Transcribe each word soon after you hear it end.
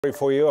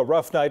For you, a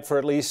rough night for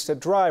at least a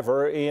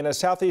driver in a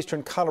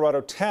southeastern Colorado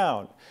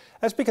town.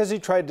 That's because he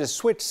tried to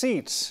switch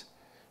seats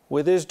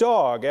with his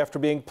dog after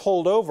being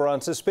pulled over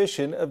on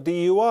suspicion of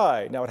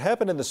DUI. Now, it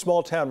happened in the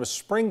small town of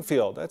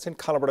Springfield. That's in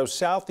Colorado's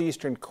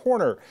southeastern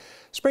corner.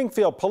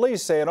 Springfield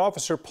police say an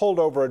officer pulled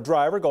over a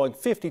driver going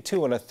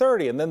 52 and a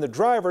 30, and then the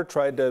driver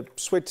tried to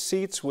switch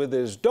seats with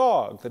his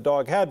dog. The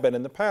dog had been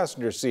in the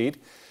passenger seat.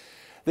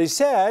 They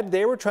said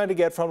they were trying to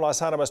get from Las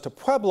Animas to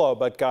Pueblo,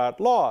 but got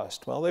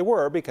lost. Well, they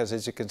were, because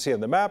as you can see on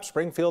the map,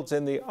 Springfield's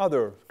in the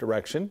other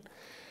direction.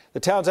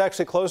 The town's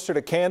actually closer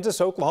to Kansas,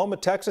 Oklahoma,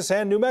 Texas,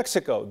 and New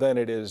Mexico than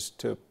it is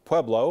to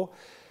Pueblo.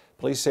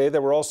 Police say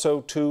there were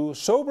also two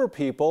sober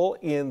people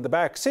in the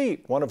back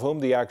seat, one of whom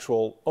the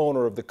actual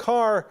owner of the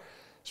car.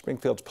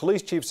 Springfield's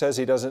police chief says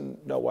he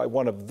doesn't know why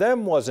one of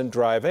them wasn't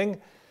driving.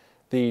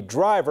 The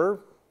driver,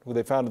 who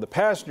they found in the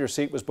passenger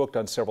seat, was booked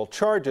on several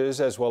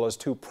charges, as well as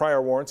 2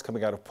 prior warrants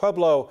coming out of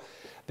Pueblo.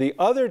 The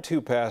other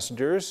 2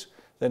 passengers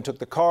then took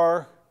the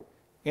car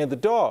and the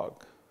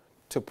dog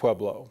to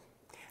Pueblo.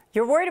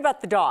 You're worried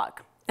about the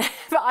dog.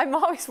 I'm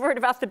always worried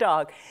about the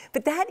dog.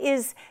 But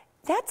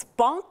that's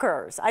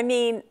bonkers. I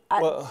mean,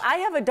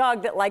 I have a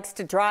dog that likes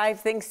to drive,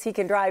 thinks he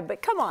can drive,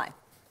 but come on.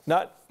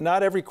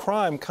 Not every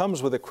crime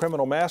comes with a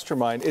criminal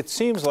mastermind. It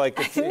seems like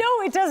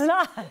no, it does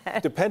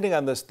not. Depending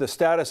on the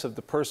status of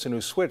the person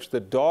who switched, the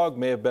dog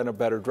may have been a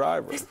better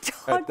driver.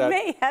 The dog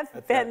may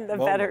have been the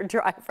better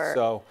driver.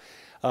 So,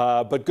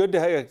 but good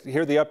to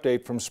hear the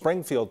update from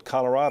Springfield,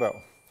 Colorado.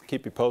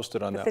 Keep you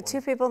posted on that. The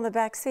 2 people in the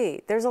back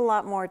seat. There's a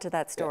lot more to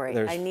that story.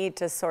 I need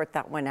to sort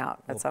that one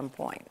out at some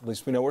point. At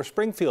least we know where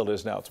Springfield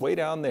is now. It's way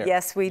down there.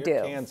 Yes, we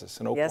do. Kansas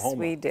and Oklahoma. Yes,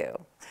 we do.